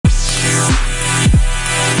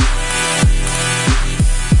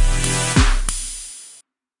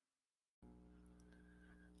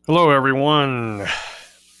Hello, everyone.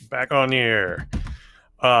 Back on the air.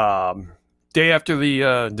 Day after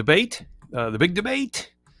the debate, the big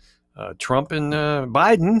debate, Trump and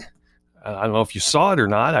Biden. I don't know if you saw it or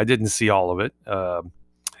not. I didn't see all of it.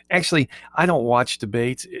 Actually, I don't watch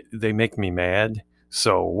debates. They make me mad.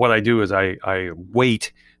 So what I do is I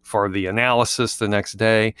wait for the analysis the next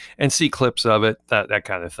day and see clips of it, that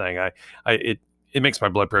kind of thing. It makes my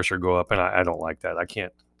blood pressure go up, and I don't like that. I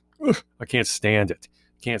can't stand it.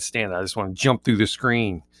 Can't stand it. I just want to jump through the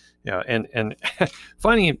screen. Yeah, and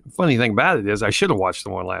funny thing about it is I should have watched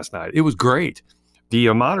the one last night. It was great. The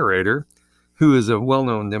moderator, who is a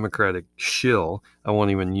well-known Democratic shill, I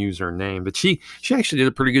won't even use her name, but she actually did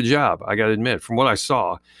a pretty good job. I got to admit, from what I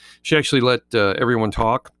saw, she actually let everyone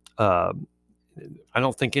talk. I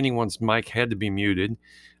don't think anyone's mic had to be muted.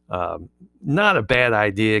 Not a bad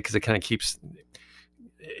idea because it kind of keeps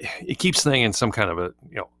things in some kind of a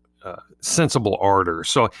sensible order.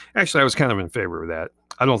 So actually, I was kind of in favor of that.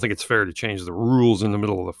 I don't think it's fair to change the rules in the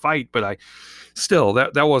middle of the fight, but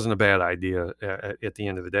that wasn't a bad idea at the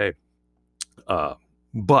end of the day.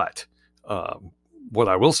 But what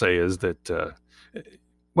I will say is that,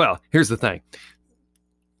 here's the thing.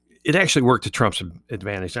 It actually worked to Trump's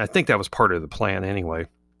advantage, and I think that was part of the plan anyway.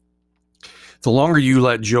 The longer you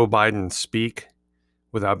let Joe Biden speak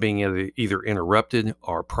without being either interrupted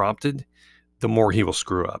or prompted, the more he will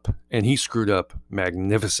screw up. And he screwed up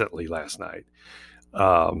magnificently last night.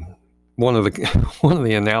 One of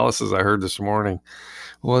the analysis I heard this morning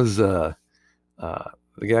was the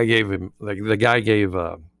guy gave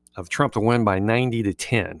of Trump to win by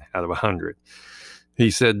 90-10 out of 100.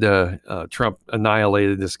 He said Trump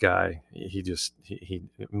annihilated this guy. He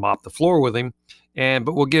mopped the floor with him,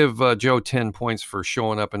 but we'll give Joe 10 points for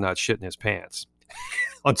showing up and not shitting his pants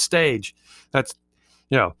on stage. That's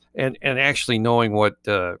and actually knowing what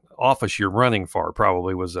office you're running for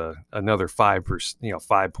probably was another 5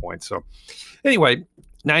 points. So anyway,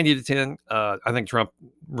 90-10. I think Trump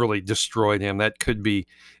really destroyed him. That could be,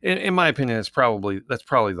 in my opinion, that's probably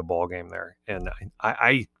the ball game there. And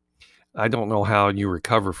I don't know how you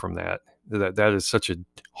recover from that. That is such a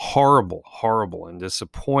horrible and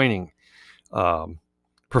disappointing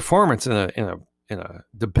performance in a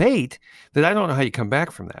debate that I don't know how you come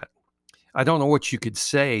back from that. I don't know what you could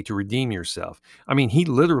say to redeem yourself. I mean, he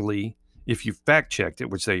literally, if you fact checked it,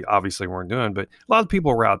 which they obviously weren't doing, but a lot of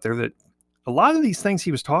people were out there that a lot of these things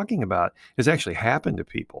he was talking about has actually happened to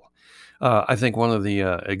people. I think one of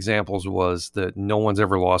the examples was that no one's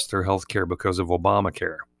ever lost their health care because of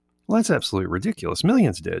Obamacare. Well, that's absolutely ridiculous.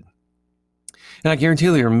 Millions did. And I guarantee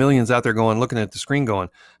there are millions out there looking at the screen going,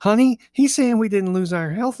 honey, he's saying we didn't lose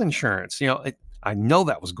our health insurance. I know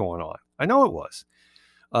that was going on. I know it was.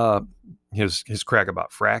 His crack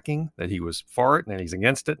about fracking, that he was for it and that he's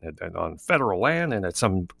against it and on federal land, and it's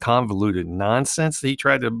some convoluted nonsense that he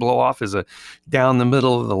tried to blow off as a down the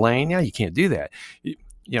middle of the lane. Yeah, you can't do that.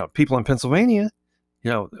 People in Pennsylvania,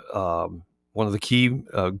 one of the key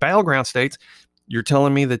battleground states, you're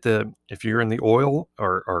telling me that if you're in the oil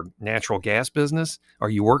or natural gas business or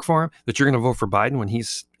you work for him, that you're going to vote for Biden when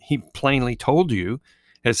he plainly told you,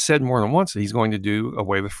 has said more than once that he's going to do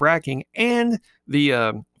away with fracking and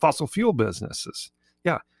the fossil fuel businesses.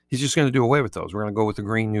 Yeah, he's just going to do away with those. We're going to go with the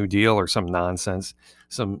Green New Deal or some nonsense,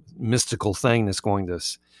 some mystical thing that's going to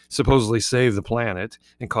supposedly save the planet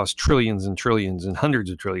and cost trillions and trillions and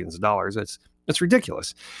hundreds of trillions of dollars. That's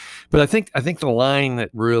ridiculous. But I think the line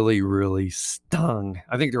that really, really stung,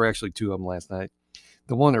 I think there were actually two of them last night.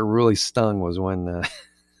 The one that really stung was when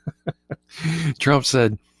Trump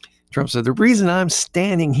said, the reason I'm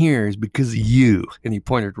standing here is because of you. And he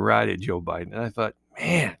pointed right at Joe Biden. And I thought,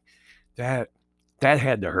 man, that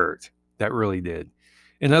had to hurt. That really did.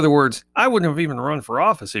 In other words, I wouldn't have even run for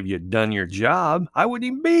office if you'd done your job. I wouldn't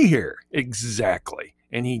even be here. Exactly.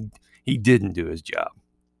 And he didn't do his job.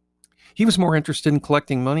 He was more interested in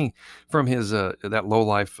collecting money from his that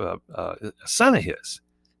lowlife son of his.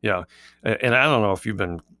 And I don't know if you've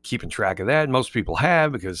been keeping track of that. Most people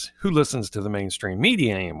have, because who listens to the mainstream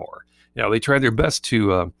media anymore? They tried their best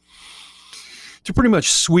to pretty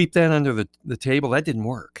much sweep that under the table. That didn't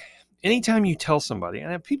work. Anytime you tell somebody,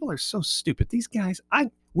 and people are so stupid, these guys,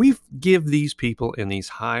 we give these people in these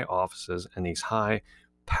high offices and these high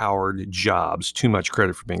powered jobs too much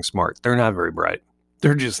credit for being smart. They're not very bright.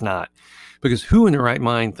 They're just not. Because who in their right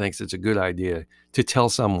mind thinks it's a good idea to tell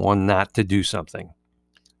someone not to do something?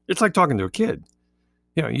 It's like talking to a kid.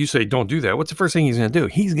 You say, don't do that. What's the first thing he's going to do?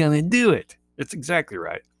 He's going to do it. It's exactly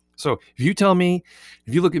right. So if you tell me,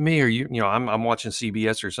 if you look at me, or I'm watching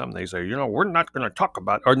CBS or something, they say, we're not going to talk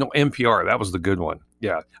about, or no, NPR, that was the good one.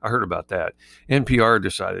 Yeah, I heard about that. NPR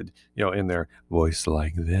decided, in their voice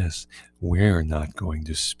like this, we're not going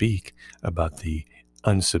to speak about the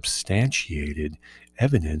unsubstantiated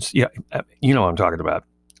evidence. Yeah, you know what I'm talking about.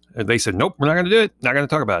 They said, nope, we're not going to do it. Not going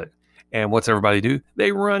to talk about it. And what's everybody do?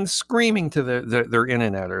 They run screaming to their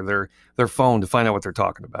internet or their phone to find out what they're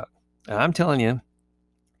talking about. And I'm telling you,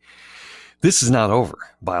 this is not over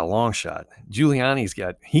by a long shot.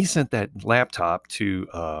 He sent that laptop to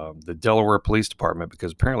the Delaware Police Department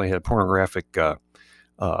because apparently it had pornographic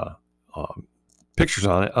pictures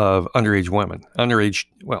on it of underage women.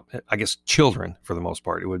 Well, I guess children for the most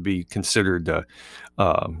part. It would be considered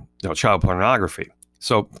child pornography.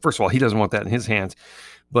 So first of all, he doesn't want that in his hands.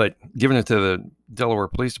 But giving it to the Delaware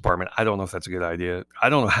Police Department, I don't know if that's a good idea. I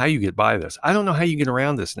don't know how you get by this. I don't know how you get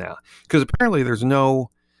around this now, because apparently there's no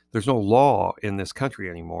law in this country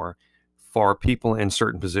anymore for people in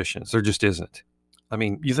certain positions. There just isn't. I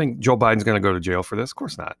mean, you think Joe Biden's going to go to jail for this? Of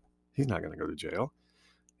course not. He's not going to go to jail.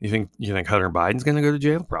 You think Hunter Biden's going to go to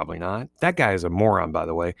jail? Probably not. That guy is a moron, by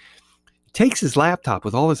the way. He takes his laptop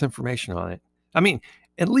with all this information on it. I mean,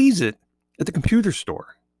 and leaves it at the computer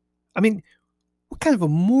store. I mean, what kind of a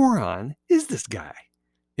moron is this guy?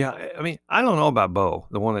 Yeah, I mean, I don't know about Bo,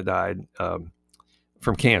 the one that died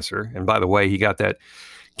from cancer. And by the way, he got that.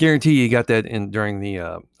 Guarantee he got that during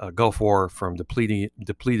the Gulf War from depleted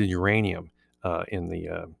uranium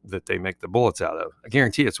that they make the bullets out of. I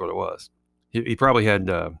guarantee it's what it was. He probably had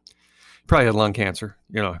lung cancer.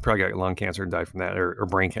 He probably got lung cancer and died from that, or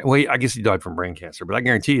brain cancer. Well, I guess he died from brain cancer, but I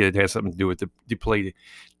guarantee it has something to do with the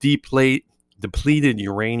depleted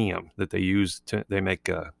uranium that they use they make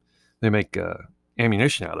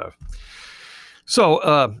ammunition out of.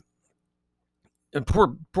 So and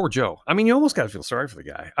poor Joe. I mean, you almost got to feel sorry for the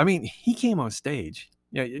guy. I mean, he came on stage.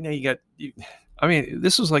 Yeah, I mean,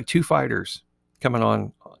 this was like two fighters coming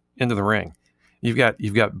on into the ring. You've got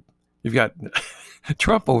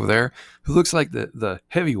Trump over there, who looks like the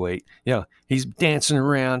heavyweight. He's dancing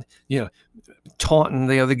around, taunting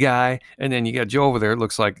the other guy. And then you got Joe over there,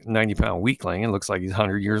 looks like 90-pound weakling and looks like he's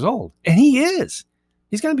 100 years old. And he is.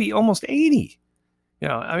 He's going to be almost 80.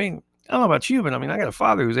 I mean, I don't know about you, but I mean, I got a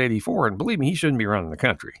father who's 84, and believe me, he shouldn't be running the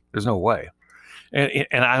country. There's no way. And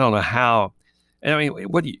I don't know how. And I mean,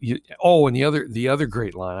 what do you? Oh, and the other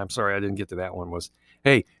great line. I'm sorry, I didn't get to that one. Was,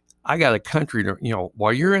 hey, I got a country to,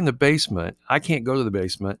 while you're in the basement, I can't go to the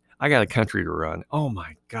basement. I got a country to run. Oh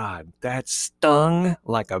my God, that stung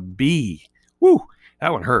like a bee. Woo,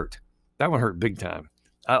 that one hurt. That one hurt big time.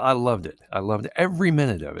 I loved it. I loved every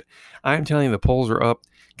minute of it. I'm telling you, the polls are up,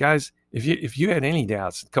 guys. If you had any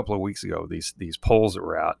doubts a couple of weeks ago, these polls that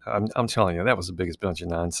were out, I'm telling you, that was the biggest bunch of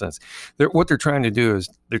nonsense. What they're trying to do is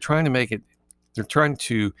they're trying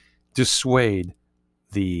to dissuade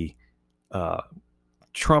the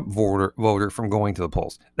Trump voter from going to the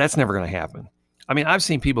polls. That's never going to happen. I mean, I've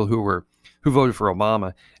seen people who voted for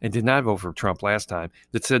Obama and did not vote for Trump last time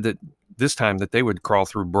that said that this time that they would crawl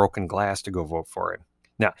through broken glass to go vote for him.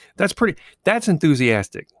 Now, that's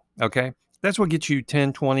enthusiastic, okay? That's what gets you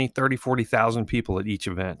 10, 20, 30, 40,000 people at each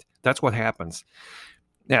event. That's what happens.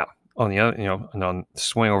 Now, on the other, and on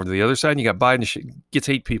swing over to the other side, you got Biden gets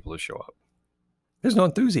 8 people to show up. There's no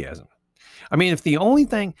enthusiasm. I mean, if the only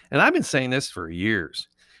thing, and I've been saying this for years,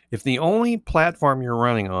 if the only platform you're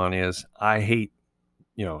running on is I hate,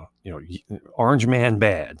 orange man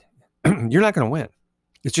bad, you're not going to win.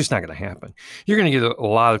 It's just not going to happen. You're going to get a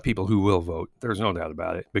lot of people who will vote. There's no doubt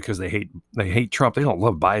about it, because they hate Trump. They don't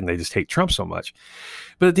love Biden. They just hate Trump so much.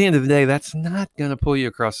 But at the end of the day, that's not going to pull you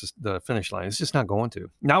across the finish line. It's just not going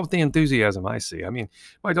to. Not with the enthusiasm I see. I mean,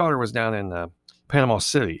 my daughter was down in Panama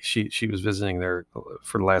City. She was visiting there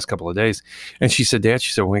for the last couple of days, and she said, Dad,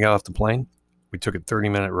 when we got off the plane, we took a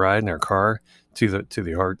 30-minute ride in our car to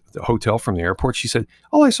the hotel from the airport. She said,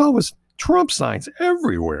 all I saw was Trump signs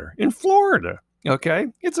everywhere in Florida. Okay,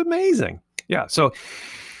 it's amazing. Yeah, so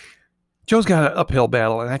Joe's got an uphill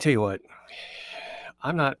battle, and I tell you what,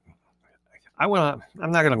 I'm not going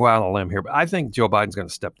to go out on a limb here, but I think Joe Biden's going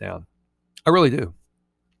to step down. I really do.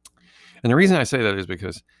 And the reason I say that is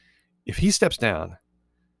because if he steps down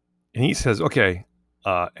and he says, okay,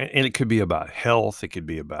 and it could be about health, it could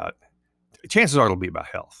be about, chances are it'll be about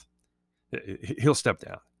health. He'll step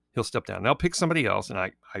down. He'll step down. They'll pick somebody else,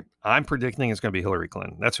 and I'm predicting it's going to be Hillary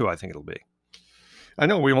Clinton. That's who I think it'll be. I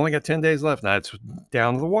know we've only got 10 days left. Now it's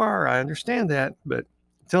down to the wire. I understand that, but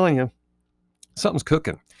I'm telling you, something's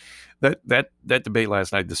cooking. That debate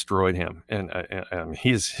last night destroyed him, and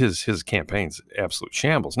his campaign's absolute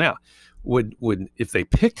shambles. Now, would if they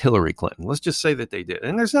picked Hillary Clinton, let's just say that they did,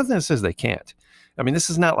 and there's nothing that says they can't. I mean, this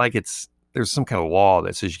is not like there's some kind of law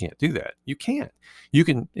that says you can't do that. You can't. You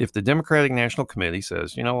can, if the Democratic National Committee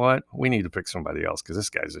says, you know what, we need to pick somebody else because this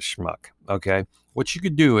guy's a schmuck. Okay, what you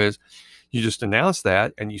could do is you just announce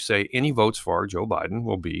that, and you say any votes for Joe Biden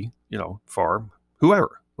will be, for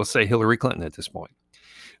whoever. Let's say Hillary Clinton at this point.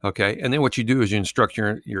 Okay, and then what you do is you instruct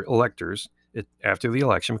your electors after the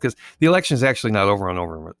election, because the election is actually not over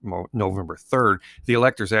on November 3rd. The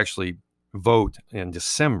electors actually vote in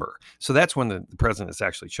December. So that's when the president is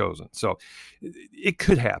actually chosen. So it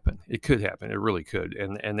could happen. It could happen. It really could.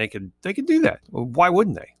 And they could do that. Well, why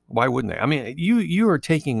wouldn't they? Why wouldn't they? I mean, you are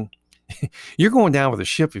taking, you're going down with a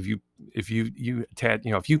ship if you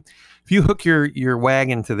hook your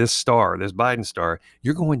wagon to this star, this Biden star,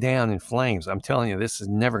 you're going down in flames. I'm telling you, this is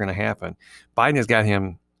never going to happen. Biden has got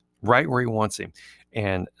him right where he wants him.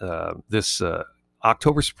 And this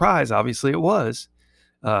October surprise, obviously it was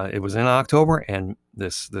in October, and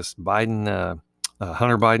this Biden,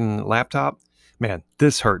 Hunter Biden laptop, man,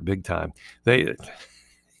 this hurt big time.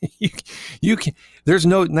 You can, there's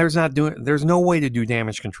no way to do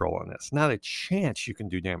damage control on this. Not a chance you can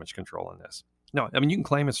do damage control on this. No, I mean, you can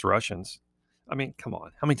claim it's Russians. I mean, come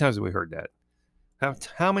on. How many times have we heard that?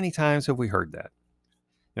 How many times have we heard that?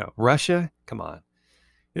 Russia, come on.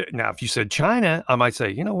 Now, if you said China, I might say,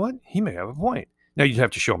 you know what? He may have a point. Now, you'd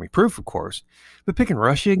have to show me proof, of course. But picking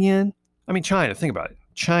Russia again? I mean, China, think about it.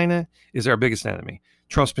 China is our biggest enemy.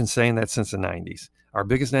 Trump's been saying that since the 90s. Our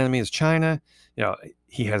biggest enemy is China.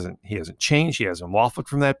 He hasn't changed. He hasn't waffled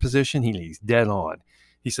from that position. He's dead on.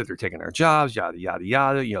 He said they're taking our jobs, yada, yada,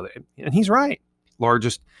 yada. And he's right.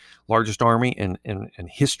 Largest army in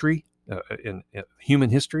history, in human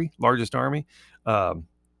history, largest army. One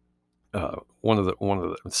of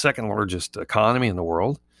the second largest economy in the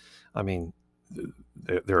world. I mean,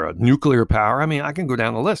 they're a nuclear power. I mean, I can go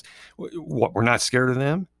down the list. We're not scared of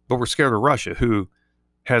them, but we're scared of Russia, who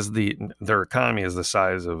has their economy is the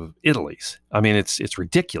size of Italy's. I mean, it's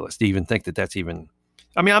ridiculous to even think that that's even.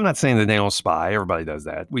 I mean, I'm not saying that they don't spy. Everybody does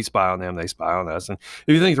that. We spy on them. They spy on us. And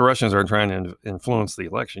if you think the Russians are trying to influence the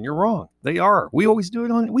election, you're wrong. They are. We always do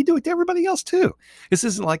it we do it to everybody else too. This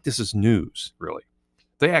isn't like this is news, really.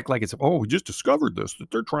 They act like it's, we just discovered this,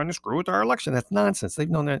 that they're trying to screw with our election. That's nonsense. They've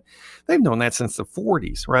known that. They've known that since the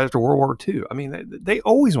 40s, right after World War II. I mean, they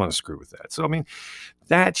always want to screw with that. So, I mean,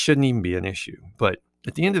 that shouldn't even be an issue. But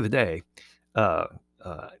at the end of the day,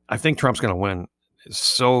 I think Trump's going to win.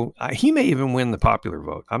 So he may even win the popular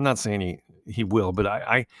vote. I'm not saying he will, but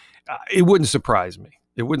it wouldn't surprise me.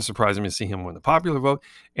 It wouldn't surprise me to see him win the popular vote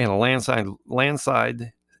and a landslide,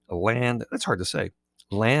 that's hard to say,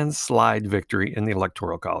 landslide victory in the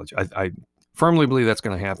Electoral College. I firmly believe that's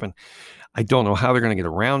going to happen. I don't know how they're going to get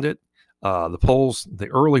around it. The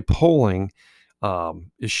early polling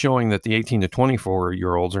is showing that the 18 to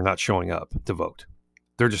 24-year-olds are not showing up to vote.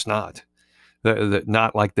 They're just not.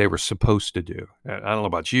 Not like they were supposed to do. I don't know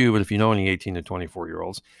about you, but if you know any 18 to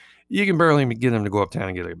 24-year-olds, you can barely get them to go uptown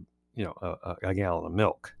and get a gallon of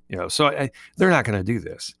milk. So they're not going to do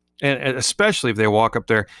this. And especially if they walk up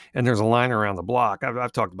there and there's a line around the block.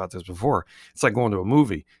 I've talked about this before. It's like going to a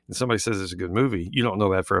movie and somebody says it's a good movie. You don't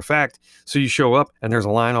know that for a fact. So you show up and there's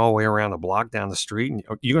a line all the way around the block down the street. And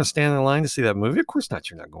you're going to stand in line to see that movie? Of course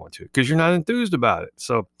not. You're not going to, because you're not enthused about it.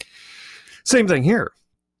 So same thing here.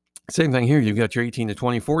 You've got your 18 to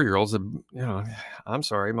 24-year-olds that, I'm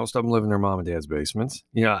sorry, most of them live in their mom and dad's basements.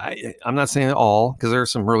 I'm not saying all, because there are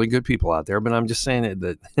some really good people out there, but I'm just saying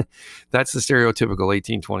that that's the stereotypical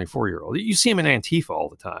 18, 24-year-old. You see them in Antifa all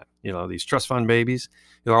the time. These trust fund babies,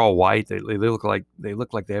 they're all white. They look like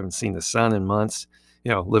they haven't seen the sun in months,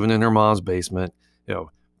 living in their mom's basement,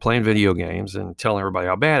 playing video games and telling everybody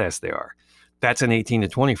how badass they are. That's an 18 to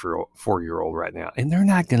 24-year-old right now. And they're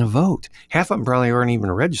not going to vote. Half of them probably aren't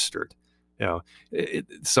even registered.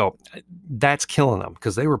 So that's killing them,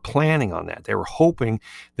 because they were planning on that. They were hoping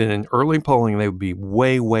that in early polling, they would be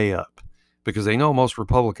way, way up, because they know most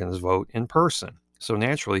Republicans vote in person. So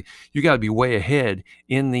naturally, you got to be way ahead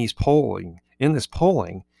in this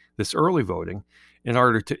early voting, in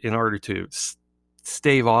order to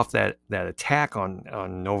stave off that attack on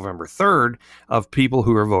November 3rd of people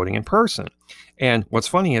who are voting in person. And what's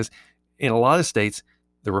funny is, in a lot of states,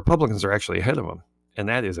 the Republicans are actually ahead of them. And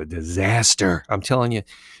that is a disaster. I'm telling you,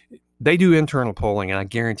 they do internal polling, and I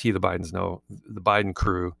guarantee the Biden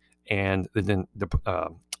crew and the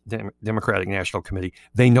Democratic National Committee,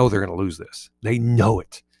 they know they're going to lose this. They know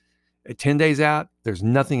it. At 10 days out, there's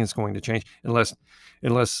nothing that's going to change unless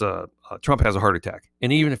Trump has a heart attack.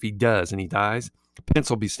 And even if he does and he dies, Pence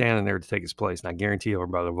will be standing there to take his place, and I guarantee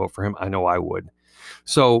everybody will vote for him. I know I would.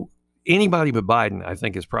 So anybody but Biden, I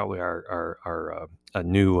think, is probably our a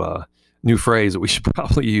new phrase that we should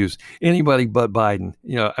probably use. Anybody but Biden.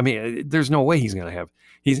 I mean, there's no way he's going to have.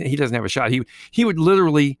 He doesn't have a shot. He would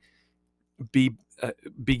literally be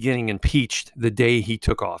be getting impeached the day he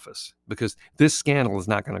took office, because this scandal is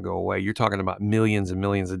not going to go away. You're talking about millions and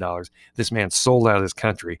millions of dollars. This man sold out his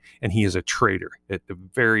country, and he is a traitor. At the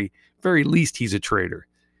very least, he's a traitor.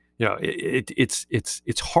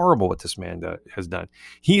 It's horrible what this man has done.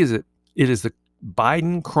 It is the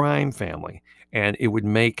Biden crime family, and it would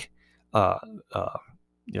make uh, uh,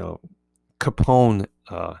 Capone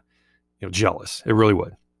jealous. It really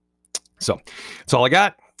would. So that's all I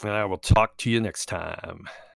got, and I will talk to you next time.